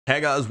Hey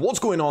guys, what's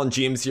going on?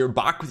 James here,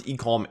 back with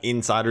Ecom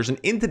Insiders, and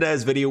in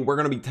today's video we're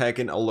going to be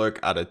taking a look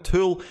at a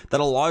tool that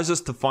allows us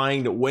to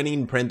find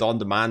winning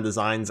print-on-demand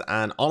designs,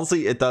 and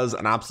honestly it does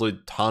an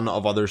absolute ton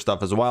of other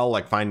stuff as well,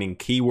 like finding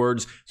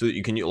keywords so that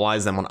you can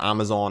utilize them on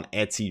Amazon,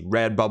 Etsy,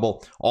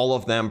 Redbubble, all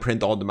of them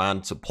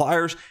print-on-demand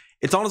suppliers.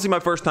 It's honestly my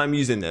first time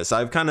using this.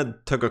 I've kind of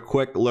took a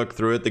quick look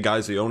through it. The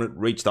guys who own it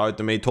reached out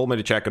to me, told me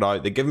to check it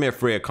out. They give me a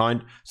free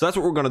account. So that's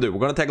what we're going to do.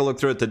 We're going to take a look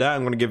through it today.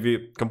 I'm going to give you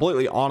a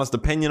completely honest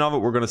opinion of it.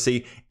 We're going to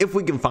see if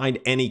we can find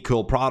any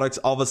cool products.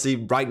 Obviously,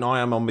 right now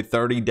I'm on my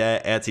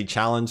 30-day Etsy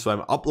challenge. So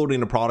I'm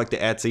uploading a product to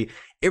Etsy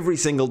every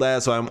single day,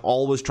 so I'm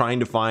always trying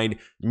to find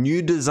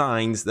new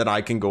designs that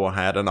I can go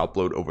ahead and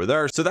upload over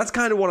there. So that's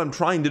kind of what I'm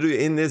trying to do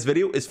in this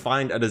video, is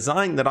find a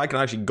design that I can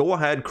actually go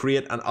ahead,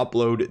 create and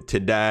upload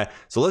today.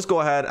 So let's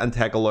go ahead and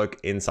take a look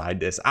inside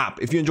this app.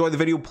 If you enjoyed the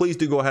video, please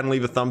do go ahead and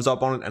leave a thumbs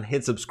up on it and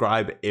hit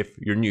subscribe if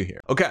you're new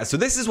here. Okay, so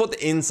this is what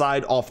the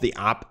inside of the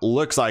app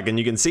looks like, and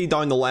you can see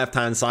down the left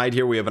hand side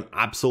here we have an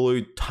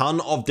absolute ton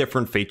of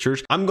different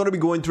features. I'm going to be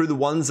going through the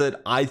ones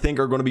that I think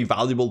are going to be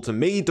valuable to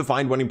me to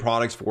find winning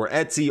products for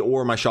Etsy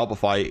or my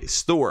Shopify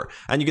store.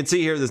 And you can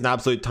see here there's an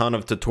absolute ton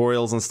of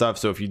tutorials and stuff,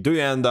 so if you do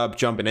end up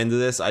jumping into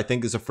this, I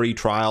think it's a free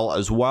trial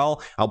as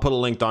well. I'll put a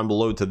link down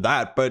below to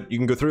that, but you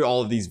can go through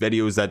all of these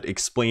videos that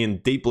explain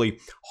deeply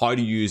how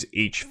to use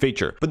each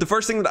feature. But the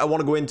first thing that I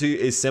want to go into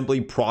is simply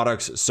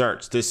products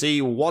search to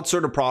see what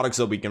sort of products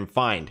that we can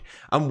find.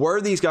 And where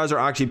these guys are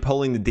actually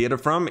pulling the data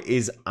from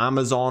is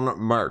Amazon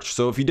merch.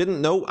 So if you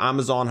didn't know,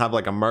 Amazon have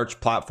like a merch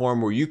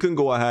platform where you can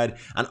go ahead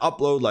and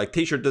upload like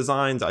t-shirt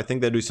designs. I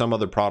think they do some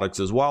other products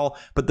as well,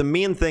 but the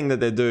main thing that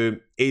they do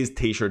is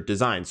t-shirt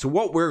design. So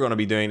what we're going to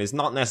be doing is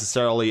not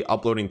necessarily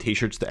uploading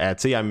t-shirts to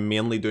Etsy. I'm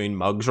mainly doing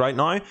mugs right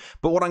now,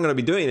 but what I'm going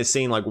to be doing is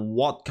seeing like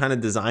what kind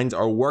of designs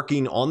are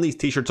working on these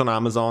t-shirts on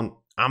Amazon.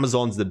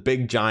 Amazon's the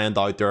big giant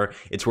out there.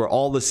 It's where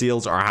all the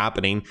sales are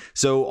happening.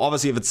 So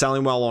obviously if it's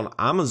selling well on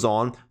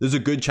Amazon, there's a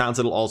good chance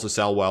it'll also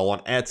sell well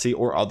on Etsy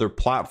or other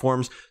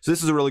platforms. So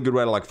this is a really good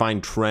way to like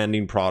find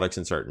trending products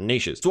in certain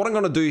niches. So what I'm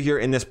going to do here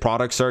in this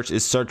product search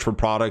is search for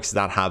products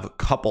that have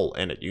couple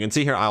in it. You can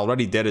see here I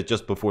already did it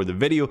just before the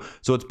video,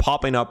 so it's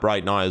popping up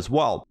right now as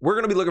well. We're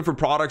going to be looking for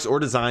products or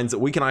designs that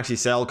we can actually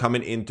sell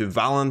coming into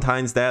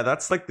Valentine's Day.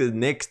 That's like the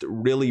next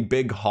really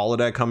big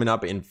holiday coming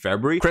up in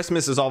February.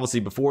 Christmas is obviously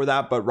before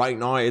that, but right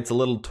now it's a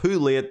little too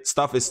late.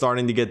 Stuff is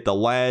starting to get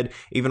delayed.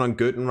 Even on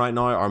Gooten right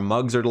now, our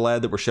mugs are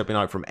delayed that we're shipping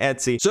out from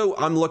Etsy. So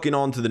I'm looking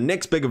on to the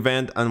next big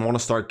event and want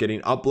to start getting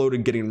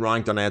uploaded, getting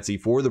ranked on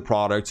Etsy for the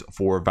products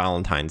for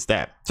Valentine's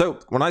Day. So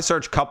when I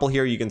search couple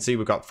here, you can see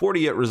we've got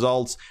 48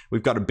 results.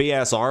 We've got a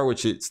BSR,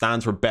 which it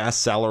stands for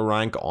best seller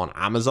rank on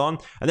Amazon.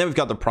 And then we've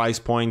got the price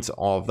points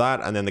of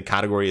that. And then the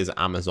category is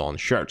Amazon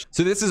shirts.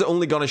 So this is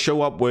only going to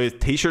show up with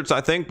t-shirts,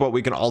 I think, but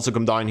we can also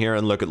come down here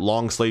and look at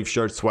long sleeve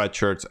shirts,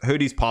 sweatshirts,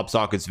 hoodies, pop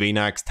sockets,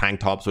 v-necks, tank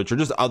tops, which are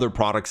just other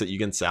products that you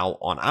can sell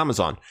on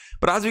Amazon.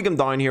 But as we come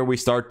down here, we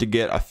start to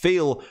get a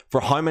feel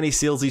for how many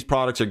sales these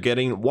products are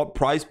getting, what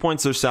price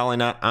points they're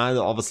selling at, and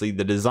obviously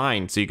the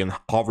design. So you can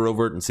hover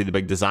over it and see the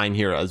big design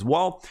here as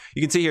well.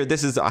 You can see here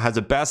this has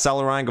a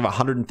bestseller rank of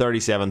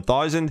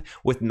 137,000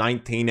 with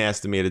 19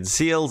 estimated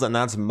sales, and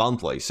that's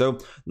monthly. So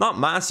not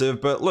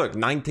massive, but look,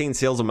 19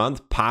 sales a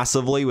month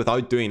passively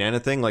without doing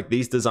anything. Like,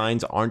 these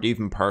designs aren't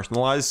even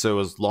personalized, so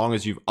as long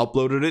as you've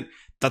uploaded it,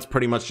 that's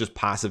pretty much just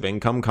passive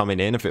income coming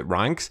in if it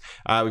ranks.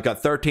 We've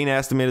got 13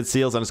 estimated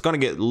sales, and it's going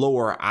to get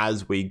lower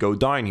as we go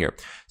down here.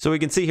 So we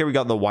can see here we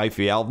got the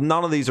wifey elf.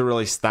 None of these are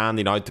really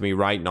standing out to me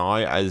right now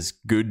as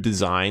good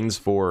designs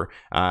for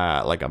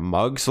like a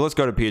mug. So let's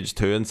go to page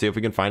 2 and see if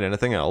we can find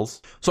anything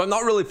else. So I'm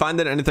not really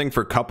finding anything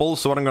for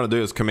couples. So what I'm going to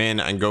do is come in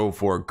and go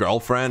for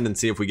girlfriend and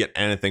see if we get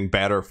anything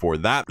better for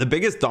that. The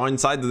biggest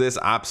downside to this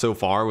app so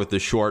far with the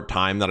short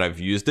time that I've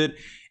used it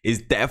is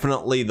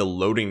definitely the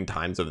loading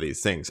times of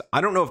these things.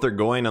 I don't know if they're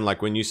going and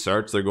like when you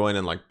search, they're going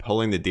and like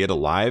pulling the data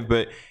live,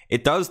 but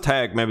it does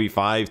take maybe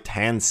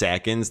 5-10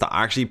 seconds to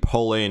actually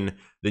pull in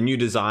the new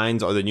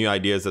designs or the new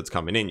ideas that's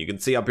coming in. You can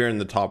see up here in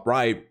the top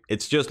right,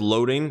 it's just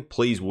loading,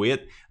 please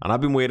wait. And I've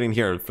been waiting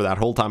here for that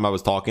whole time I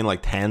was talking,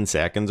 like 10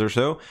 seconds or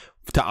so,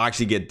 to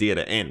actually get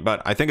data in.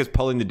 But I think it's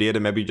pulling the data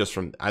maybe just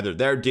from either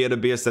their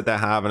database that they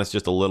have and it's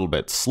just a little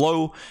bit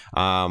slow,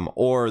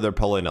 or they're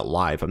pulling it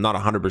live. I'm not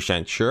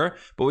 100% sure,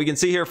 but we can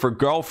see here for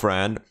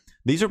girlfriend,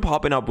 these are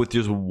popping up with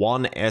just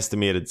one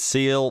estimated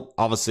sale.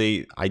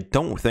 Obviously, I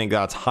don't think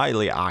that's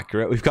highly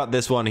accurate. We've got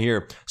this one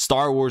here,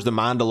 Star Wars The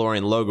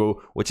Mandalorian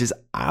logo, which is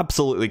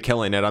absolutely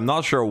killing it. I'm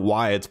not sure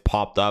why it's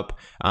popped up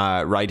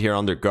right here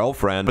under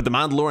girlfriend, but The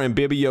Mandalorian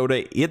Baby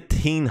Yoda,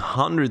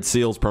 1,800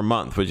 sales per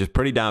month, which is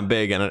pretty damn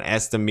big, and an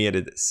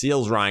estimated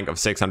sales rank of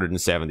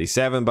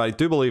 677. But I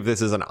do believe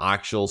this is an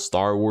actual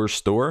Star Wars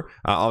store.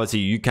 Obviously,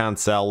 you can't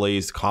sell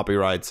these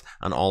copyrights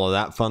and all of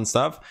that fun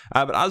stuff.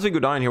 But as we go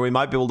down here, we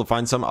might be able to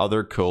find some other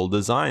other cool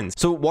designs.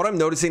 So what I'm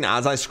noticing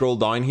as I scroll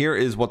down here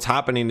is what's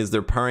happening is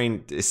they're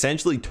pairing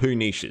essentially two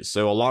niches.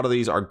 So a lot of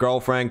these are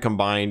girlfriend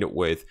combined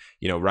with,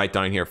 you know, right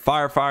down here,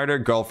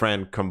 firefighter,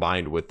 girlfriend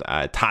combined with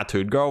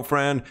tattooed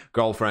girlfriend,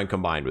 girlfriend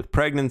combined with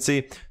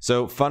pregnancy.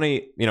 So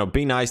funny, you know,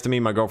 be nice to me,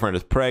 my girlfriend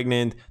is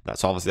pregnant.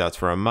 That's obviously, that's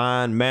for a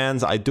man.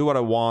 Men's, I do what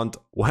I want,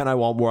 when I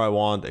want, where I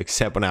want,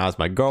 except when I ask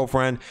my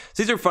girlfriend.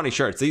 So these are funny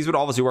shirts. These would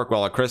obviously work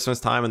well at Christmas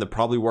time, and they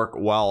probably work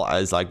well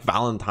as like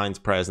Valentine's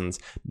presents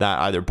that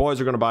either boys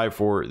are going to buy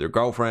for their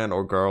girlfriend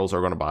or girls are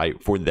going to buy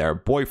for their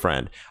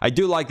boyfriend. I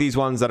do like these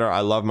ones that are,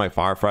 I love my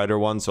firefighter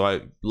ones, so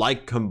I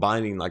like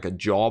combining like a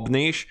job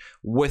niche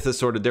with a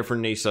sort of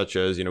different niche, such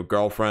as, you know,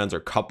 girlfriends or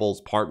couples,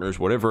 partners,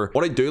 whatever.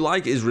 What I do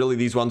like is really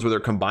these ones where they're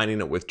combining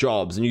it with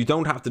jobs, and you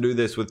don't have to do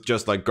this with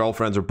just like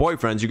girlfriends or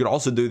boyfriends. You could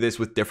also do this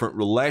with different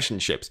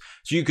relationships.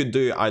 So you could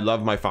do, I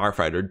love my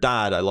firefighter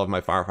dad, I love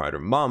my firefighter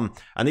mom,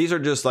 and these are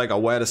just like a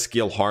way to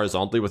scale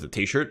horizontally with a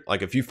t-shirt.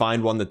 Like if you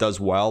find one that does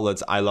well,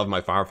 that's I love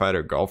my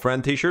firefighter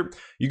girlfriend t-shirt,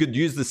 you could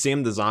use the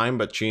same design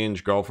but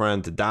change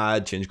girlfriend to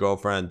dad, change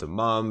girlfriend to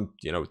mom,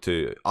 you know,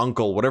 to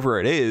uncle,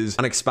 whatever it is,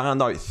 and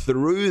expand out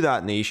through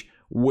that niche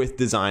with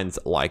designs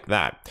like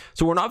that.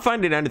 So we're not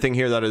finding anything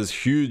here that is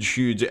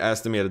huge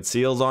estimated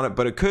sales on it,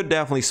 but it could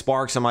definitely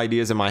spark some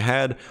ideas in my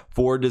head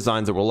for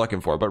designs that we're looking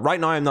for. But right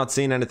now I'm not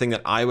seeing anything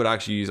that I would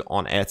actually use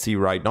on Etsy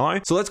right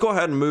now. So let's go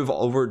ahead and move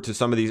over to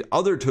some of these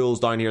other tools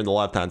down here on the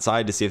left hand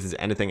side to see if there's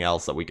anything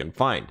else that we can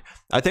find.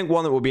 I think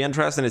one that will be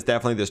interesting is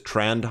definitely this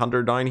trend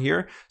hunter down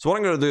here. So what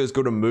I'm going to do is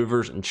go to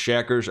movers and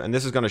shakers, and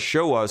this is going to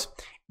show us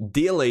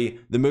daily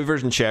the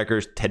movers and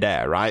shakers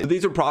today, right? So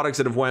these are products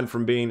that have went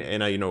from being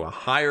in a, you know, a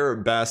higher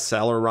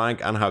bestseller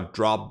rank and have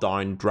dropped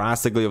down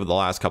drastically over the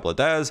last couple of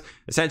days,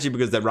 essentially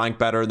because they rank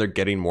better and they're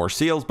getting more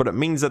sales, but it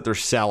means that they're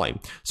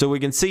selling. So we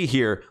can see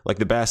here, like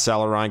the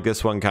bestseller rank,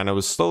 this one kind of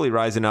was slowly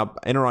rising up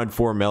in around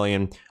 4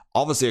 million.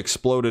 Obviously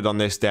exploded on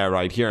this day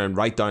right here and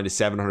right down to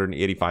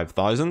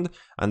 785,000,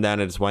 and then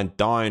it just went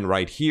down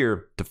right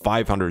here to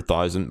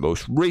 500,000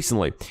 most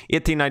recently.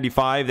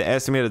 1895, the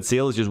estimated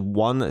sale is just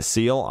one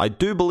sale. I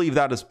do believe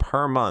that is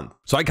per month.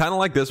 So I kind of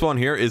like this one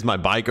here. Is my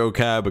bike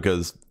okay?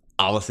 Because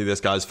obviously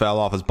this guy's fell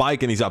off his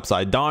bike and he's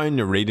upside down.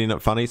 You're reading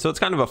it funny, so it's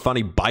kind of a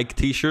funny bike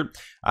t-shirt.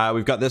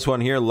 We've got this one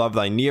here, love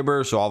thy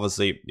neighbor. So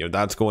obviously, you know,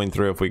 that's going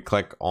through. If we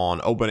click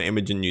on open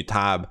image in new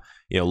tab,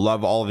 you know,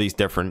 love all of these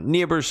different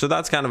neighbors. So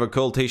that's kind of a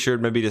cool t-shirt,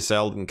 maybe to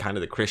sell in kind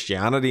of the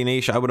Christianity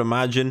niche, I would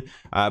imagine.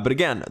 But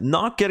again,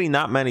 not getting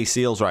that many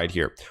sales right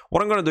here.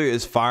 What I'm going to do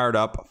is fire it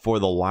up for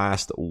the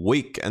last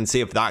week and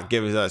see if that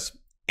gives us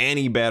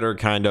any better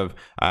kind of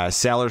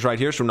sellers right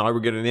here. So now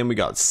we're getting in, we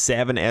got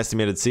 7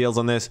 estimated sales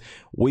on this.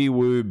 Wee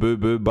woo boo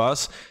boo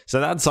bus.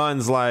 So that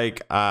sounds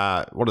like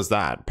what is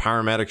that?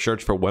 Paramedic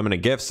shirts for women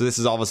and gifts. So this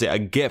is obviously a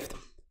gift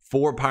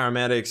for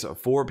paramedics,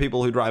 for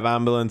people who drive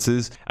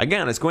ambulances.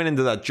 Again, it's going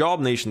into that job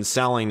niche and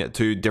selling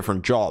to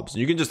different jobs.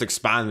 You can just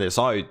expand this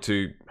out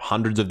to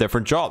hundreds of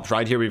different jobs.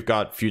 Right here, we've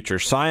got future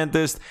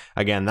scientist.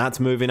 Again, that's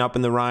moving up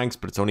in the ranks,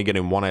 but it's only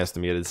getting 1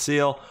 estimated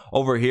sale.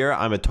 Over here,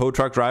 I'm a tow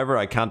truck driver.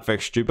 I can't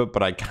fix stupid,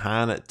 but I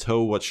can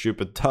tow what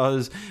stupid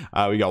does.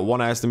 We got 1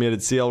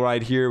 estimated sale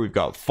right here. We've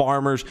got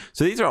farmers.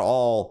 So these are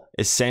all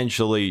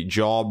essentially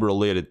job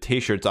related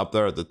t-shirts up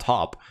there at the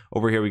top.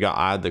 Over here, we got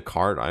add the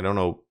cart. I don't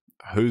know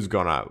who's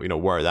gonna, you know,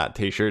 wear that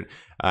t-shirt.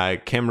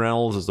 Kim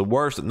Reynolds is the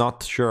worst.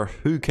 Not sure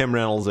who Kim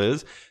Reynolds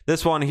is.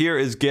 This one here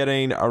is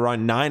getting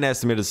around 9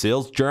 estimated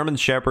sales. German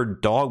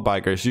Shepherd dog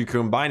biker. So you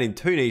can combine in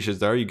 2 niches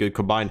there. You could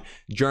combine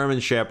German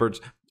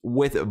Shepherds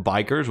with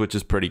bikers, which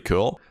is pretty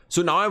cool.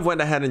 So now I've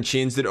went ahead and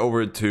changed it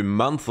over to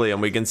monthly,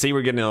 and we can see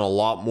we're getting a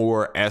lot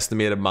more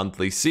estimated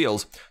monthly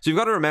sales. So you've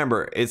got to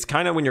remember, it's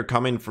kind of when you're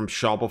coming from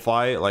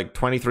Shopify, like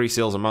 23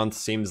 sales a month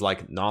seems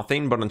like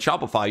nothing, but on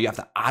Shopify, you have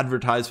to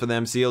advertise for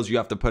them sales. You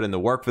have to put in the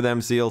work for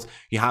them sales.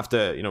 You have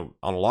to, you know,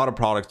 on a lot of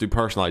products, do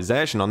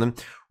personalization on them.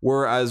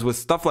 Whereas with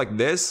stuff like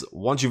this,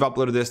 once you've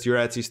uploaded this to your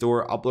Etsy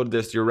store, uploaded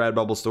this to your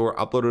Redbubble store,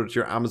 uploaded it to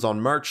your Amazon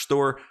merch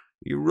store,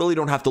 you really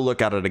don't have to look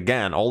at it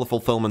again. All the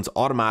fulfillment's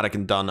automatic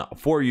and done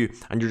for you,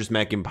 and you're just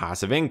making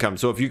passive income.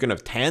 So if you can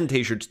have 10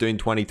 t-shirts doing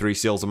 23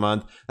 sales a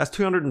month, that's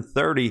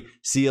 230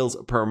 sales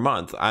per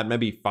month at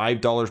maybe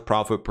 $5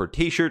 profit per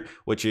t-shirt,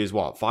 which is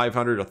what,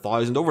 500,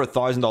 1,000, over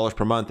 $1,000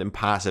 per month in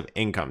passive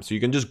income. So you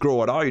can just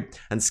grow it out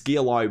and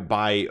scale out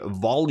by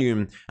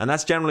volume. And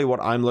that's generally what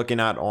I'm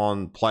looking at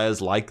on plays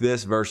like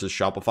this versus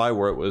Shopify,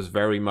 where it was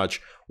very much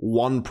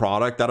one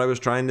product that I was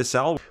trying to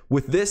sell.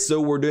 With this,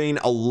 so we're doing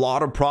a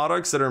lot of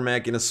products that are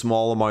making a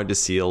small amount of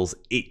sales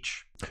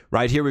each.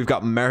 Right here, we've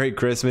got Merry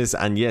Christmas,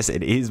 and yes,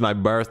 it is my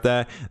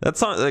birthday.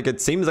 That's not like,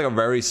 it seems like a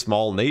very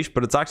small niche,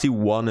 but it's actually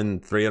 1 in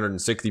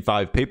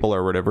 365 people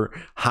or whatever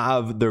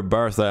have their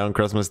birthday on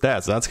Christmas Day.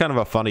 So that's kind of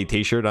a funny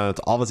t-shirt, and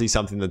it's obviously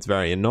something that's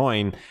very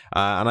annoying.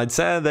 And I'd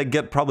say they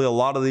get probably a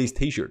lot of these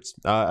t-shirts.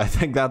 I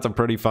think that's a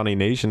pretty funny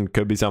niche and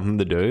could be something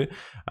to do.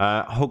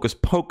 Hocus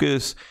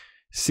Pocus,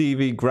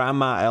 CV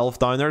Grandma Elf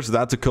down there, so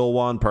that's a cool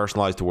one,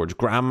 personalized towards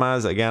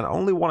grandmas. Again,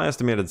 only 1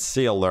 estimated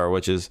sale there,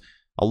 which is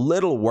a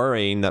little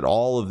worrying that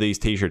all of these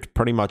t-shirts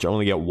pretty much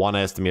only get one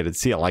estimated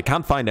sale. I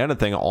can't find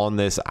anything on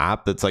this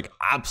app that's like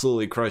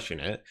absolutely crushing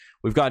it.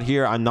 We've got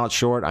here, I'm not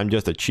short, I'm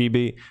just a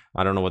chibi.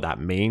 I don't know what that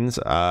means.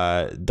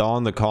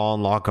 Don the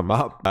Con, lock him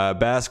up.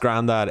 Best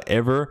granddad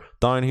ever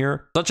down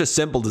here. Such a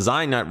simple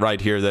design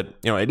right here that,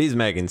 you know, it is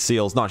making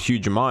sales, not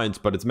huge amounts,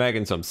 but it's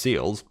making some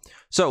sales.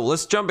 So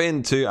let's jump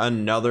into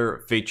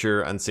another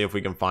feature and see if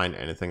we can find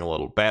anything a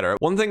little better.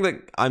 One thing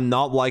that I'm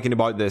not liking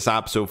about this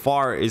app so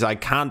far is I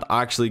can't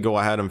actually go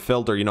ahead and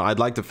filter. You know, I'd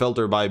like to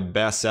filter by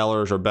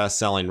bestsellers or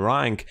best-selling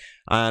rank,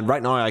 and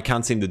right now I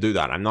can't seem to do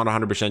that. I'm not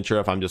 100% sure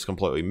if I'm just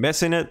completely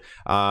missing it,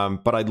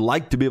 but I'd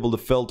like to be able to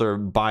filter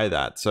by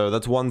that. So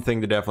that's one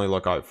thing to definitely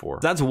look out for.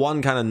 That's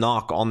one kind of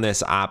knock on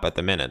this app at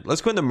the minute.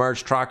 Let's go into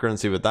merch tracker and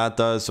see what that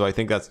does. So I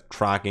think that's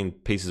tracking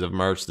pieces of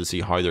merch to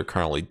see how they're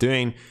currently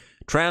doing.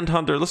 Trend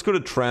Hunter, let's go to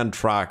Trend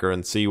Tracker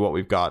and see what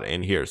we've got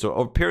in here. So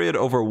a period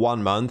over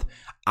 1 month,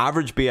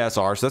 average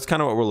BSR, so that's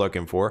kind of what we're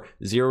looking for,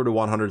 0 to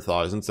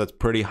 100,000, so that's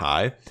pretty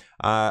high.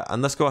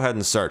 And let's go ahead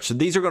and search. So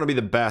these are going to be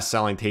the best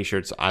selling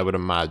t-shirts, I would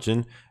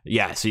imagine.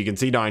 Yeah, so you can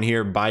see down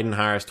here,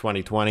 Biden-Harris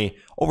 2020,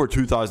 over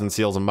 2,000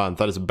 sales a month.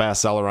 That is a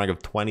bestseller rank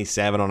of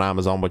 27 on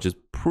Amazon, which is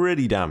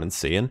pretty damn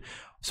insane.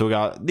 So we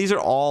got, these are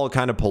all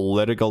kind of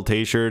political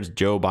t-shirts.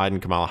 Joe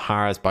Biden, Kamala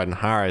Harris,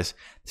 Biden-Harris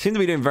seem to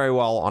be doing very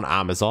well on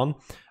Amazon.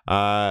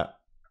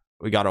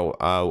 We got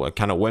a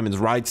kind of women's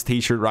rights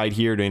t-shirt right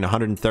here doing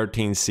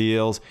 113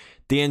 sales.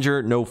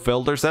 Danger, no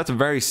filters. That's a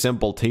very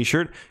simple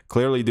t-shirt.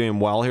 Clearly doing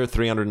well here.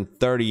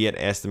 338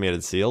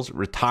 estimated sales.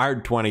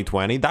 Retired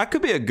 2020. That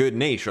could be a good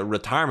niche, a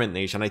retirement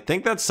niche. And I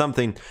think that's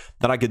something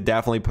that I could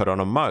definitely put on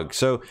a mug.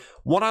 So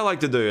what I like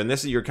to do, and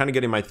this is, you're kind of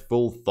getting my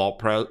full thought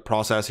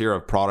process here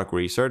of product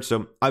research.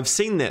 So I've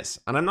seen this,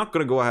 and I'm not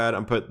going to go ahead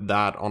and put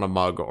that on a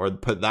mug or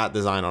put that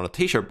design on a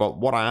t-shirt. But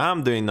what I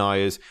am doing now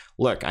is,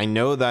 look, I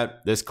know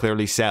that this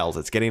clearly sells.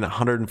 It's getting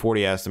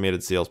 140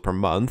 estimated sales per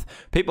month.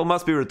 People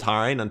must be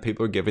retiring, and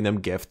people are giving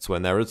them gifts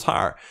when they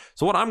retire.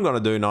 So what I'm going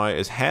to do now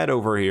is head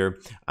over here,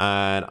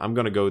 and I'm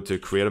going to go to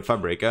Creative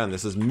Fabrica, and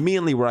this is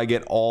mainly where I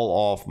get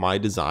all of my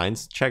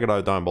designs. Check it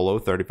out down below,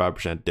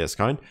 35%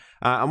 discount.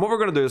 And what we're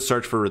going to do is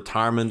search for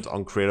retirement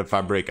on Creative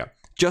Fabrica,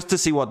 just to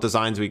see what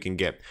designs we can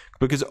get.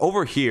 Because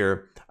over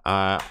here,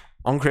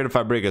 on Creative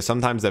Fabrica,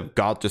 sometimes they've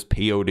got just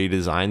POD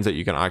designs that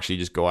you can actually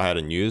just go ahead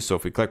and use. So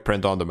if we click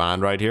print on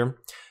demand right here,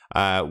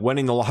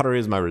 winning the lottery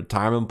is my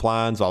retirement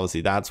plan. So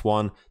obviously that's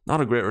one.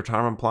 Not a great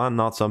retirement plan,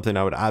 not something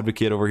I would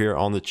advocate over here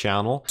on the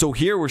channel. So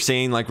here we're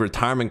seeing like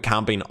retirement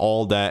camping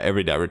all day,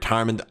 every day.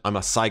 Retirement, I'm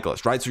a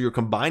cyclist, right? So you're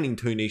combining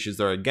two niches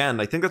there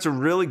again. I think that's a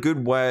really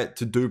good way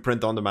to do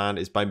print on demand,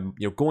 is by, you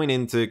know, going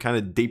into kind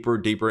of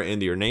deeper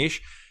into your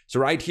niche. So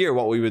right here,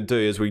 what we would do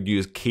is we'd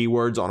use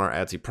keywords on our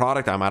Etsy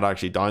product. I might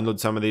actually download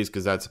some of these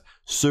because that's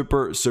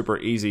super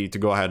easy to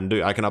go ahead and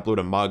do. I can upload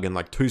a mug in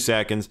like 2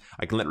 seconds.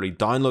 I can literally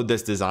download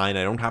this design.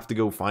 I don't have to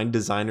go find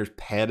designers,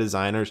 pay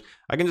designers.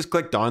 I can just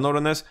click download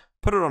on this,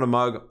 put it on a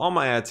mug on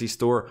my Etsy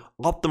store,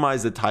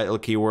 optimize the title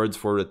keywords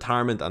for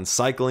retirement and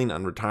cycling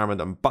and retirement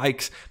and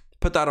bikes,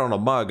 put that on a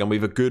mug, and we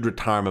have a good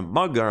retirement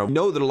mug there. We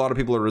know that a lot of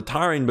people are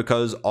retiring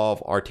because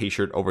of our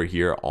t-shirt over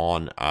here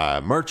on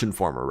Merch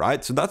Informer,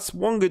 right? So that's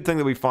one good thing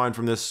that we found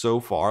from this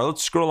so far.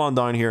 Let's scroll on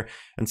down here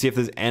and see if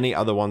there's any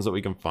other ones that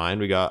we can find.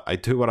 We got I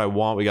Do What I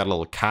Want. We got a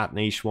little cat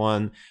niche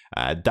one.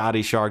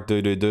 Daddy Shark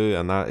do,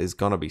 and that is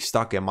gonna be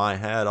stuck in my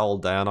head all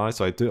day now,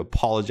 so I do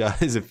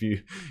apologize if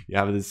you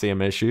have the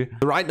same issue.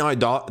 Right now,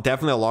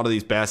 definitely a lot of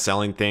these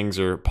best-selling things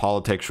are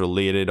politics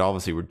related.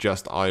 Obviously, we're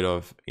just out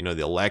of, you know,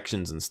 the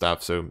elections and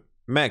stuff, so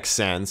makes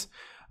sense.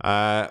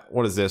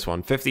 What is this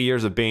one? 50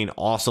 years of being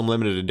awesome,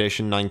 limited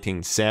edition,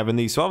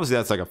 1970. So obviously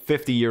that's like a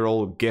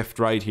 50-year-old gift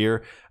right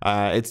here.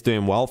 It's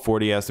doing well,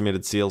 40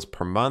 estimated sales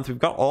per month. We've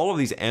got all of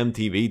these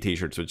MTV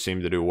t-shirts which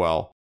seem to do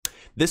well.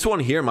 This one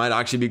here might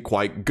actually be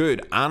quite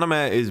good. Anime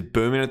is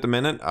booming at the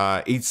minute.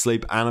 Eat,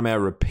 Sleep,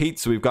 Anime, Repeat.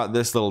 So we've got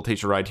this little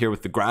t-shirt right here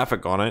with the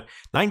graphic on it.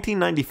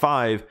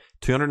 1995,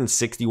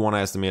 261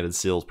 estimated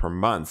sales per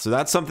month. So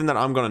that's something that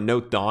I'm going to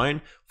note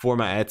down for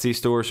my Etsy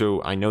store.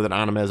 So I know that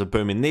anime is a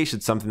booming niche.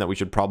 It's something that we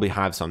should probably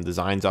have some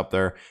designs up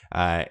there.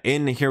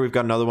 In here, we've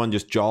got another one,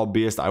 just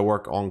job-based. I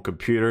work on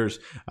computers,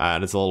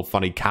 and it's a little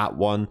funny cat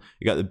one.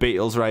 You got the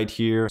Beatles right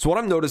here. So what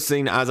I'm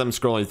noticing as I'm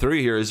scrolling through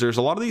here is there's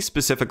a lot of these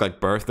specific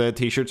like birthday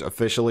t-shirts,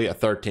 officially a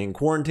 13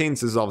 quarantine.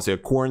 So this is obviously a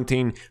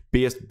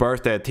quarantine-based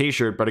birthday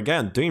t-shirt, but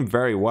again, doing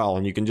very well.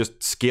 And you can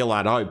just scale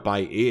that out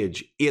by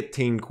age.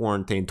 18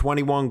 quarantine,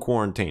 21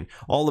 quarantine,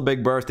 all the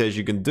big birthdays,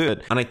 you can do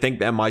it. And I think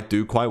that might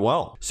do quite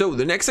well. So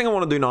the next thing I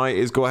want to do now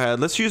is go ahead,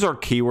 let's use our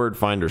keyword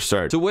finder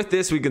search. So with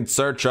this, we can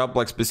search up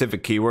like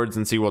specific keywords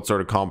and see what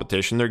sort of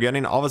competition they're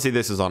getting. Obviously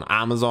this is on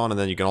Amazon, and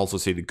then you can also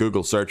see the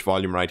Google search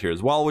volume right here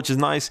as well, which is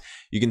nice.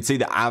 You can see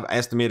the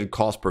estimated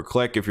cost per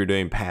click if you're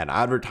doing paid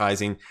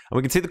advertising, and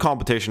we can see the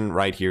competition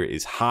right here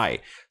is high.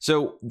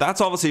 So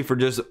that's obviously for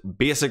just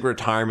basic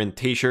retirement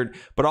t-shirt,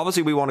 but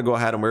obviously we want to go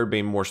ahead and we're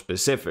being more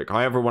specific.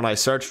 However, when I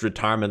searched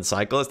retirement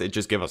cyclist, it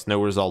just gave us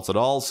no results at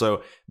all.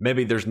 So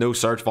maybe there's no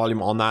search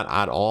volume on that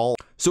at all.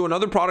 So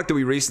another product that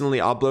we recently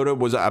uploaded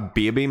was a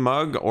baby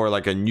mug, or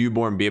like a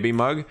newborn baby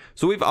mug.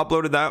 So we've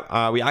uploaded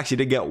that. We actually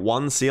did get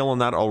one sale on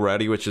that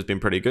already, which has been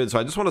pretty good. So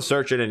I just want to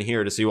search it in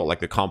here to see what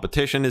like the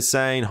competition is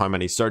saying, how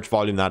many search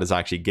volume that is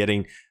actually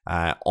getting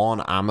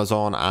on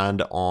Amazon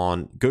and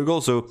on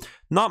Google. So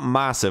not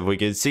massive. We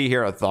can see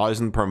here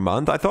 1,000 per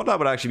month. I thought that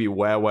would actually be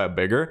way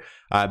bigger.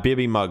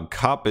 Baby mug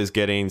cup is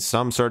getting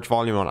some search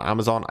volume on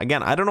Amazon.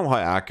 Again, I don't know how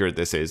accurate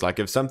this is. Like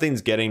if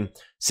something's getting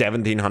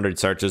 1,700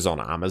 searches on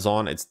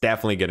Amazon, it's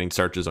definitely getting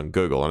searches on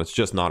Google, and it's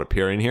just not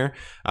appearing here.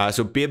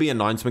 So baby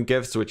announcement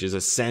gifts, which is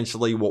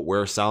essentially what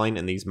we're selling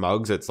in these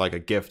mugs. It's like a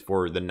gift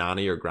for the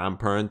nanny or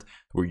grandparent,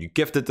 where you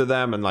gift it to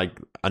them and like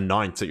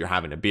announce that you're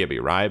having a baby,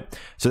 right?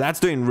 So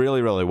that's doing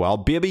really well.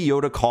 Baby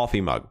Yoda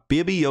coffee mug.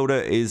 Baby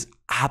Yoda is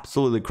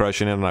absolutely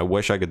crushing it, and I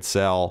wish I could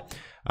sell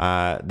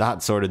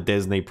that sort of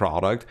Disney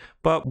product,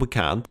 but we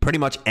can't. Pretty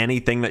much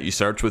anything that you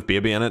search with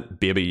baby in it,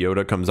 Baby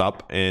Yoda comes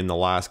up in the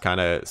last kind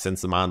of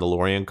since The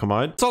Mandalorian come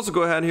out. Let's also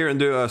go ahead here and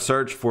do a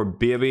search for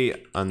baby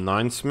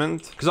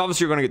announcement, because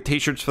obviously you're going to get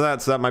t-shirts for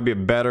that, so that might be a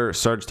better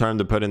search term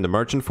to put in the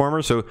Merchant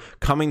Farmer. So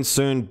coming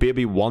soon,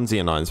 baby onesie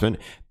announcement.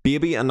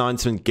 Baby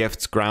announcement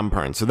gifts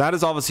grandparents. So that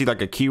is obviously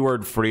like a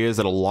keyword phrase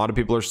that a lot of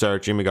people are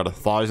searching. We got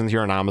 1,000 here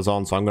on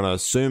Amazon, so I'm going to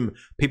assume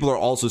people are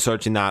also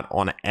searching that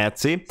on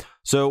Etsy.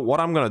 So what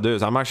I'm going to do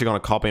is I'm actually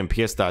going to copy and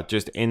paste that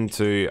just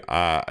into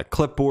a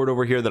clipboard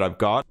over here that I've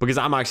got, because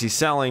I'm actually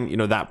selling, you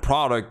know, that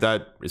product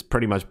that is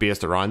pretty much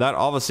based around that.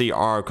 Obviously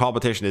our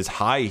competition is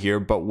high here,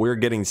 but we're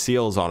getting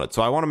sales on it.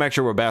 So I want to make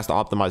sure we're best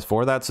optimized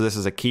for that. So this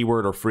is a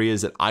keyword or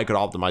phrase that I could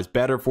optimize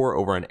better for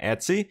over on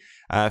Etsy.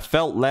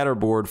 Felt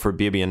letterboard for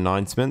baby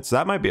announcements. So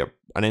that might be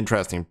an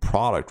interesting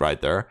product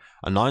right there.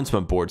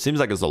 Announcement board. Seems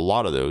like there's a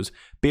lot of those.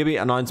 Baby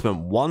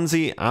announcement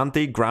onesie,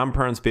 auntie,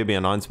 grandparents, baby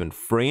announcement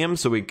frame.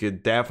 So we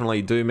could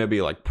definitely do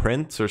maybe like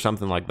prints or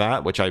something like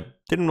that, which I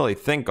didn't really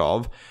think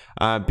of.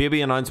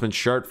 Baby announcement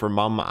shirt for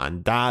mum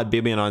and dad.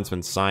 Baby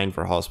announcement sign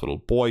for hospital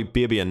boy.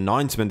 Baby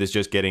announcement is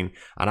just getting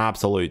an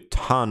absolute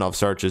ton of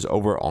searches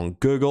over on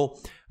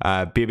Google.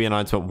 Baby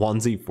announcement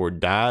onesie for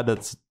dad.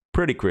 That's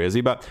pretty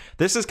crazy, but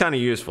this is kind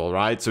of useful,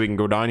 right? So we can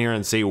go down here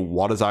and see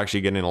what is actually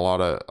getting a lot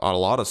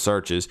of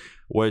searches,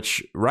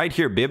 which right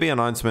here, baby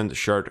announcement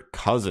shirt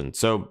cousin.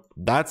 So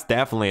that's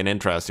definitely an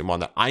interesting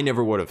one that I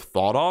never would have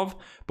thought of,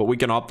 but we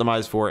can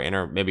optimize for in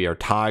our maybe our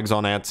tags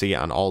on Etsy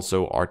and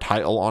also our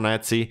title on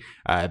Etsy.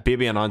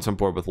 Baby announcement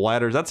board with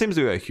letters. That seems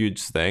to be a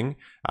huge thing.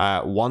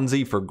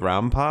 Onesie for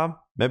grandpa.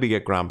 Maybe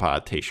get grandpa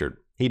a t-shirt.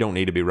 He don't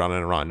need to be running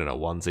around in a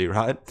onesie,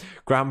 right?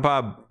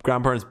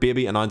 Grandparents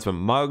baby announcement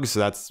mugs. So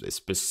that's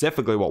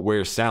specifically what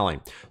we're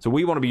selling. So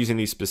we want to be using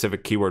these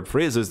specific keyword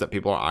phrases that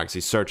people are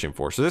actually searching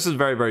for. So this is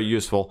very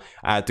useful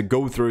to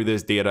go through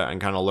this data and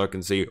kind of look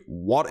and see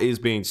what is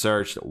being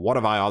searched. What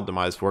have I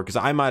optimized for? Because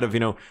I might have, you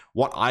know,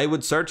 what I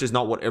would search is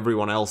not what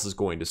everyone else is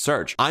going to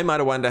search. I might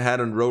have went ahead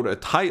and wrote a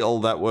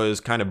title that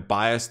was kind of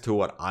biased to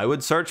what I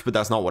would search, but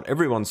that's not what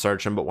everyone's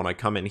searching. But when I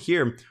come in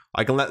here,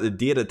 I can let the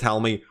data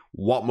tell me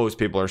what most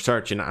people are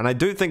searching. And I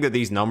do think that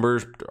these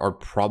numbers are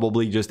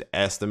probably just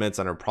estimates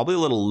and are probably a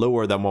little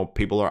lower than what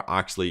people are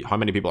actually, how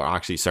many people are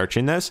actually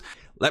searching this.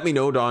 Let me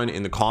know down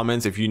in the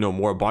comments if you know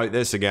more about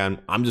this.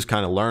 Again, I'm just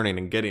kind of learning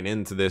and getting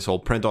into this whole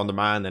print on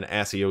demand and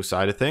SEO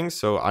side of things.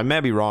 So I may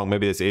be wrong.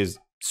 Maybe this is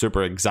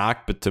super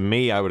exact, but to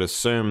me, I would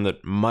assume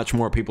that much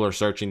more people are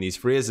searching these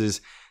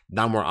phrases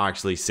than we're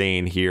actually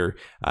seeing here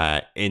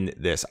in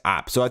this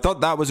app. So I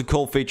thought that was a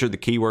cool feature, the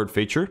keyword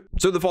feature.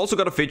 So they've also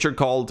got a feature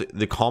called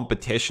the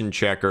competition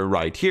checker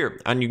right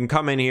here. And you can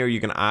come in here, you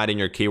can add in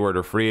your keyword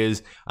or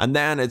phrase, and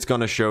then it's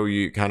going to show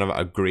you kind of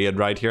a grade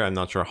right here. I'm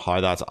not sure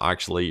how that's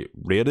actually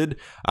rated,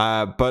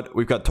 but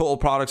we've got total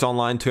products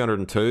online,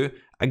 202.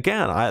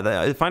 Again,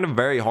 I find it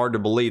very hard to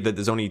believe that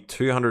there's only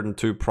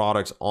 202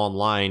 products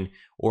online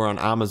or on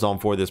Amazon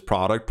for this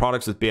product.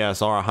 Products with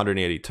BSR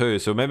 182.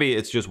 So maybe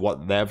it's just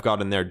what they've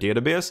got in their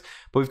database.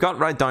 But we've got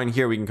right down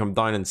here, we can come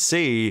down and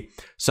see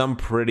some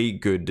pretty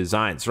good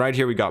designs. Right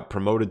here, we got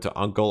promoted to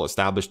uncle,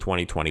 established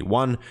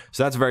 2021.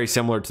 So that's very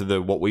similar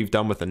to what we've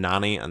done with the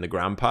nanny and the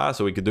grandpa.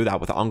 So we could do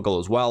that with uncle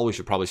as well. We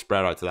should probably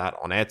spread out to that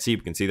on Etsy.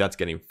 We can see that's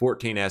getting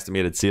 14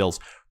 estimated sales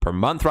per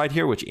month right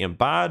here, which ain't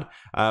bad.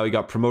 We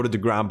got promoted to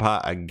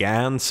grandpa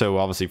again. So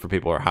obviously for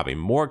people who are having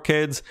more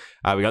kids,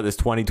 we got this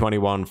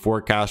 2021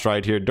 forecast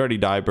right here, dirty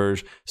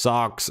diapers,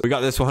 socks. We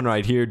got this one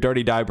right here,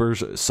 dirty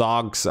diapers,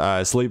 socks,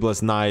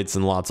 sleepless nights,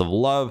 and lots of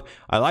love.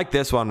 I like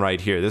this one right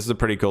here. This is a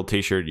pretty cool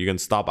t-shirt. You can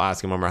stop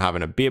asking when we're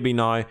having a baby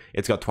now.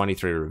 It's got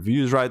 23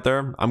 reviews right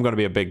there. I'm going to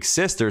be a big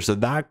sister, so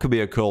that could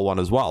be a cool one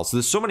as well. So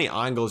there's so many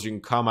angles you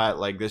can come at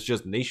like this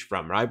just niche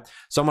from, right?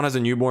 Someone has a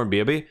newborn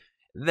baby,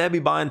 they'll be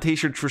buying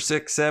t-shirts for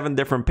 6-7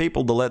 different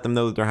people to let them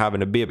know that they're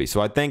having a baby.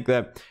 So I think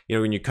that, you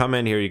know, when you come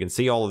in here, you can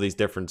see all of these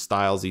different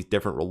styles, these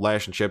different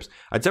relationships.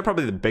 I'd say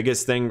probably the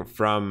biggest thing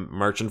from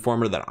Merchant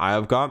Farmer that I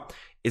have got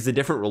is the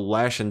different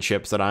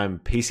relationships that I'm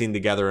piecing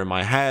together in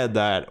my head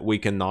that we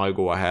can now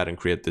go ahead and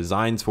create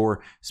designs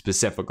for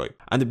specifically.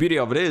 And the beauty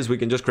of it is we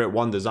can just create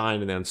one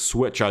design and then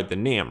switch out the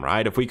name,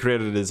 right? If we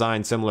created a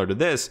design similar to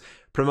this,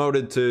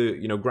 promoted to,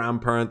 you know,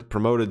 grandparent,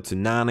 promoted to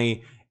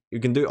nanny, you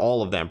can do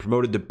all of them.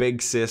 Promoted to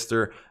big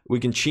sister, we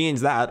can change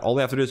that. All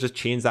we have to do is just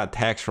change that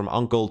text from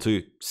uncle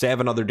to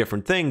 7 other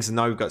different things. And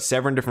now we've got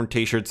 7 different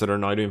t-shirts that are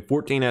now doing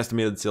 14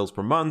 estimated sales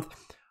per month.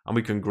 And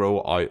we can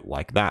grow out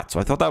like that. So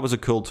I thought that was a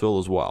cool tool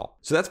as well.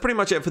 So that's pretty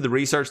much it for the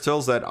research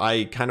tools that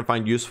I kind of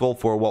find useful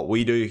for what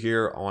we do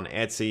here on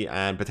Etsy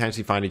and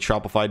potentially finding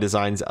Shopify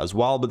designs as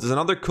well. But there's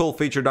another cool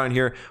feature down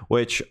here,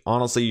 which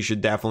honestly you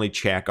should definitely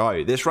check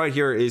out. This right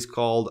here is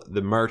called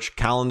the merch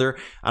calendar.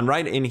 And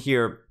right in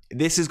here,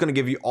 this is going to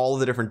give you all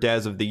of the different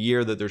days of the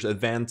year that there's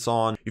events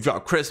on. You've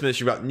got Christmas,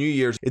 you've got New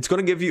Year's. It's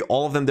going to give you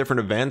all of them different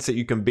events that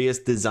you can base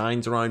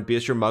designs around,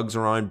 base your mugs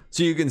around.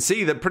 So you can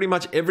see that pretty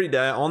much every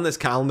day on this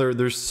calendar,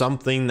 there's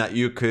something that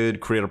you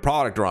could create a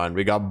product around.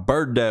 We got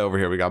Bird Day over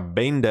here. We got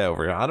Bean Day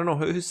over here. I don't know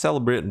who's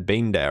celebrating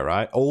Bean Day,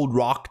 right? Old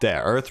Rock Day,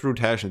 Earth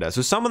Rotation Day.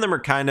 So some of them are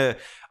kind of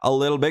a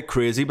little bit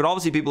crazy, but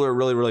obviously people are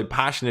really, really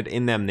passionate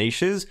in them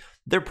niches.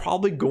 They're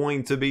probably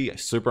going to be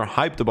super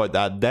hyped about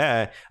that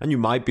day, and you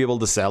might be able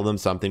to sell them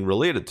something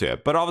related to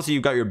it. But obviously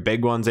you've got your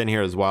big ones in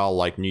here as well,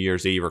 like New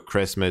Year's Eve or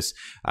Christmas.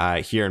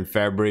 Here in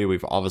February,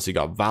 we've obviously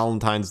got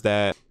Valentine's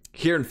Day.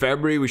 Here in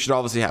February, we should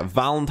obviously have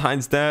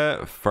Valentine's Day,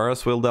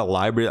 Ferris Wheel Day,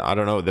 Library. I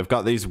don't know. They've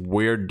got these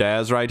weird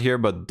days right here,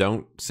 but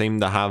don't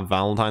seem to have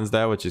Valentine's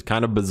Day, which is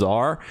kind of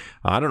bizarre.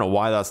 I don't know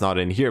why that's not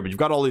in here, but you've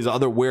got all these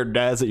other weird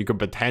days that you could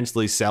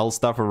potentially sell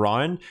stuff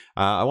around.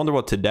 I wonder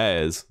what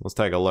today is. Let's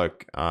take a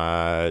look.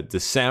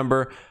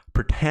 December,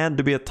 pretend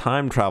to be a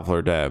time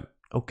traveler day.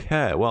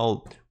 Okay,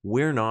 well,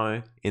 we're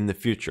now in the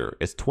future.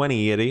 It's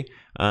 2080,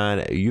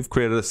 and you've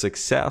created a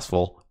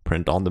successful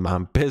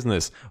print-on-demand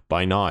business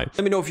by now.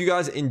 Let me know if you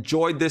guys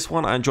enjoyed this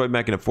one. I enjoyed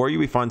making it for you.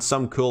 We found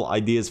some cool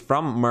ideas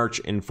from Merch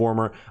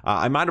Informer.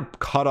 I might have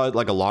cut out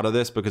like a lot of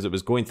this because it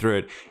was going through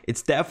it.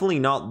 It's definitely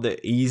not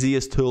the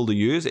easiest tool to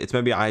use. It's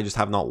maybe I just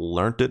have not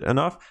learned it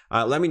enough.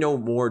 Let me know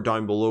more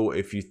down below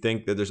if you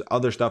think that there's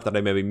other stuff that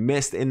I maybe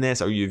missed in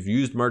this, or you've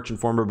used Merch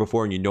Informer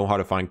before and you know how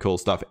to find cool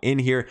stuff in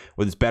here,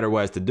 or there's better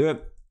ways to do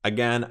it.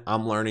 Again,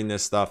 I'm learning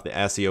this stuff, the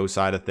SEO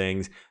side of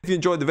things. If you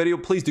enjoyed the video,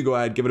 please do go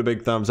ahead, give it a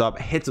big thumbs up,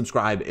 hit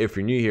subscribe if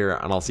you're new here,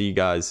 and I'll see you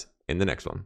guys in the next one.